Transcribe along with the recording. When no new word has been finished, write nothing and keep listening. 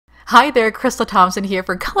Hi there, Crystal Thompson here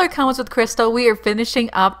for Color Comes with Crystal. We are finishing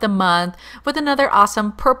up the month with another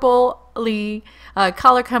awesome purpley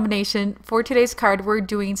color combination. For today's card, we're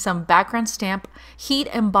doing some background stamp heat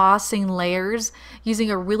embossing layers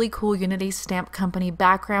using a really cool Unity Stamp Company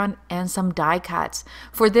background and some die cuts.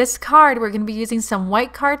 For this card, we're going to be using some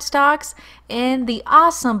white cardstocks and the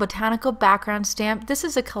awesome Botanical background stamp. This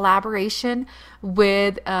is a collaboration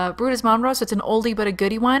with Brutus Monroe, so it's an oldie but a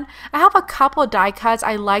goodie one. I have a couple of die cuts.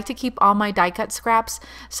 I like to keep all my die cut scraps,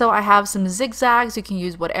 so I have some zigzags. You can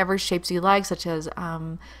use whatever shapes you like, such as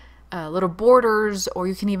little borders, or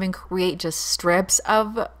you can even create just strips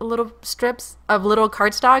of little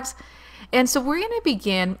cardstocks. And so we're going to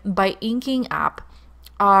begin by inking up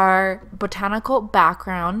our Botanical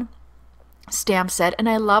background stamp set, and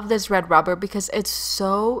I love this red rubber because it's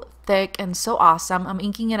so thick and so awesome. I'm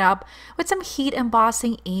inking it up with some heat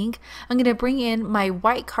embossing ink. I'm going to bring in my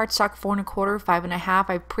white cardstock 4 1/4, 5 1/2.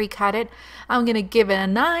 I pre-cut it. I'm going to give it a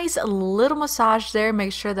nice little massage there,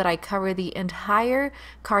 make sure that I cover the entire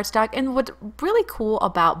cardstock. And what's really cool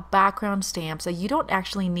about background stamps is that you don't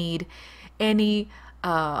actually need any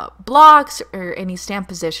blocks or any stamp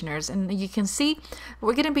positioners. And you can see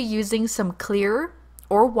we're going to be using some clear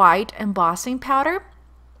or white embossing powder.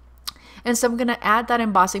 And so I'm going to add that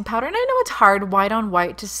embossing powder. And I know it's hard white on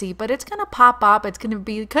white to see, but it's going to pop up. It's going to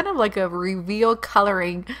be kind of like a reveal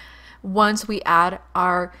coloring once we add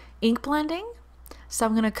our ink blending. So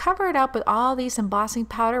I'm going to cover it up with all these embossing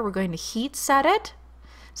powder. We're going to heat set it,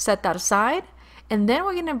 set that aside. And then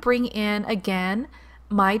we're going to bring in, again,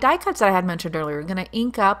 my die cuts that I had mentioned earlier. We're going to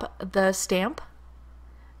ink up the stamp.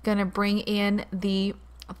 Going to bring in the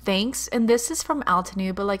thanks, and this is from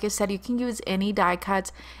Altenew, but like I said, you can use any die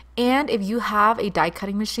cuts. And if you have a die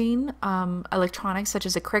cutting machine, electronics such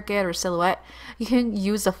as a Cricut or Silhouette, you can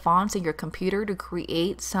use the fonts in your computer to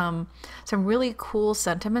create some really cool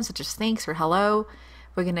sentiments such as thanks or hello.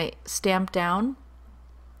 We're going to stamp down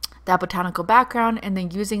that Botanical background, and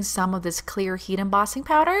then using some of this clear heat embossing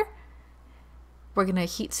powder, we're going to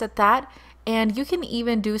heat set that. And you can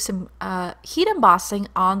even do some heat embossing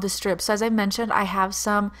on the strips. So as I mentioned, I have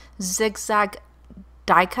some zigzag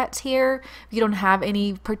die cuts here. If you don't have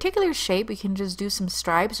any particular shape, you can just do some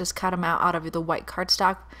stripes. Just cut them out of the white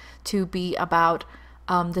cardstock to be about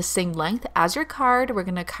the same length as your card. We're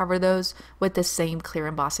going to cover those with the same clear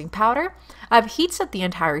embossing powder. I've heat set the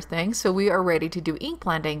entire thing, so we are ready to do ink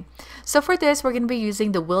blending. So for this, we're going to be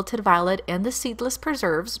using the Wilted Violet and the Seedless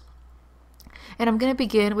Preserves. And I'm going to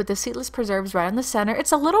begin with the Seedless Preserves right in the center.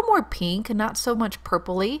 It's a little more pink and not so much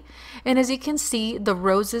purpley. And as you can see, the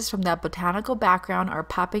roses from that Botanical background are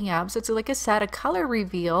popping up. So it's, like I said, a color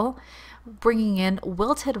reveal, bringing in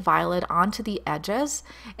Wilted Violet onto the edges.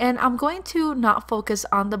 And I'm going to not focus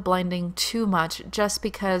on the blending too much just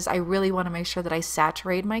because I really want to make sure that I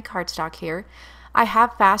saturate my cardstock here. I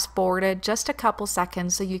have fast forwarded just a couple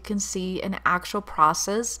seconds so you can see an actual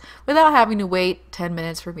process without having to wait 10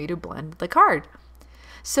 minutes for me to blend the card.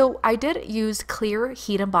 So I did use clear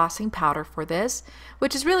heat embossing powder for this,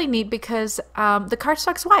 which is really neat because the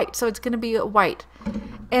cardstock's white, so it's going to be white.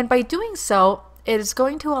 And by doing so, it is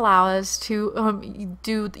going to allow us to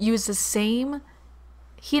use the same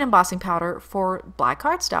heat embossing powder for black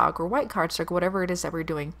cardstock or white cardstock, whatever it is that we're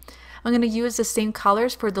doing. I'm going to use the same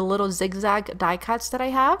colors for the little zigzag die cuts that I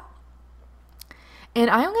have. And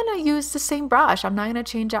I'm going to use the same brush. I'm not going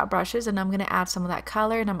to change out brushes, and I'm going to add some of that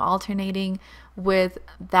color, and I'm alternating with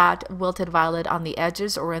that Wilted Violet on the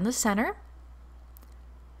edges or in the center.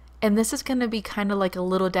 And this is going to be kind of like a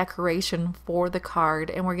little decoration for the card,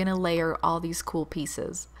 and we're going to layer all these cool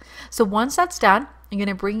pieces. So once that's done, I'm going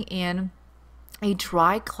to bring in a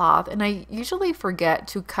dry cloth, and I usually forget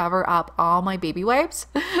to cover up all my baby wipes.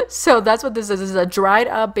 So that's what this is. This is a dried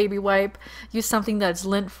up baby wipe. Use something that's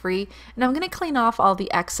lint free, and I'm going to clean off all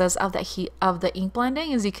the excess of the ink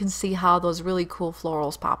blending, as you can see how those really cool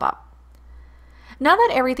florals pop up. Now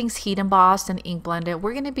that everything's heat embossed and ink blended,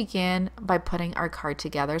 we're going to begin by putting our card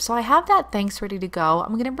together. So I have that thanks ready to go.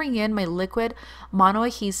 I'm going to bring in my liquid mono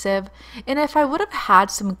adhesive, and if I would have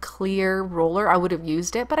had some clear roller, I would have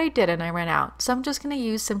used it, but I didn't. I ran out. So I'm just going to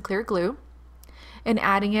use some clear glue and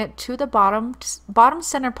adding it to the bottom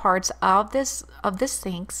center parts of this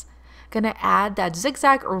thanks. Going to add that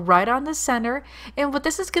zigzag right on the center, and what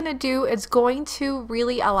this is going to do is going to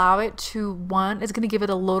really allow it to, it's going to give it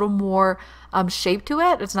a little more shape to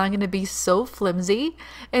it. It's not going to be so flimsy,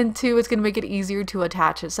 and two, it's going to make it easier to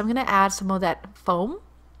attach it. So I'm going to add some of that foam,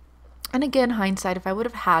 and again, hindsight, if I would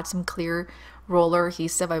have had some clear roller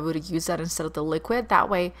adhesive, I would have used that instead of the liquid. That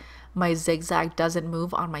way my zigzag doesn't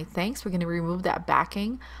move on my thanks. We're going to remove that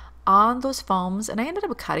backing on those foams, and I ended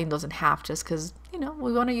up cutting those in half just because, you know,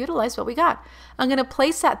 we want to utilize what we got. I'm going to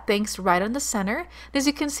place that thanks right on the center. And as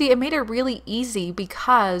you can see, it made it really easy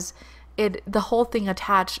because the whole thing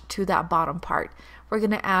attached to that bottom part. We're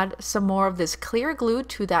going to add some more of this clear glue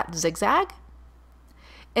to that zigzag,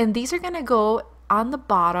 and these are going to go on the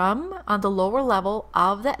bottom, on the lower level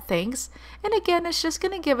of that thanks. And again, it's just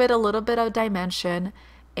going to give it a little bit of dimension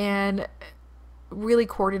and really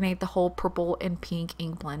coordinate the whole purple and pink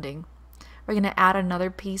ink blending. We're going to add another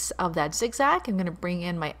piece of that zigzag. I'm going to bring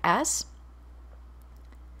in my S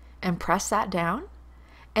and press that down.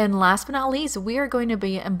 And last but not least, we are going to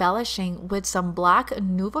be embellishing with some black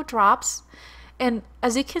Nuvo drops. And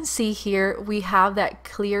as you can see here, we have that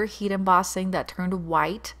clear heat embossing that turned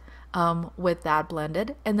white with that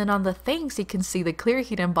blended. And then on the thanks, you can see the clear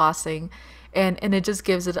heat embossing, and it just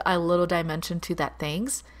gives it a little dimension to that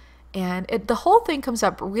thanks. And the whole thing comes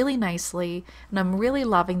up really nicely, and I'm really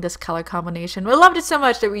loving this color combination. I loved it so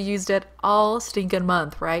much that we used it all stinking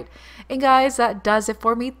month, right? And guys, that does it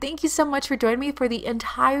for me. Thank you so much for joining me for the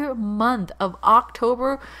entire month of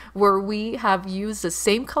October, where we have used the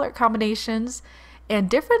same color combinations and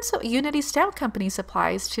different Unity Stamp Company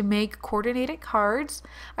supplies to make coordinated cards.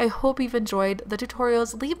 I hope you've enjoyed the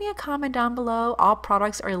tutorials. Leave me a comment down below. All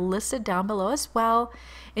products are listed down below as well.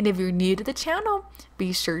 And if you're new to the channel,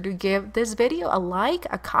 be sure to give this video a like,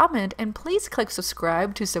 a comment, and please click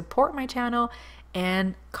subscribe to support my channel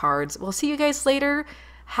and cards. We'll see you guys later.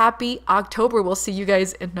 Happy October. We'll see you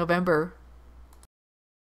guys in November.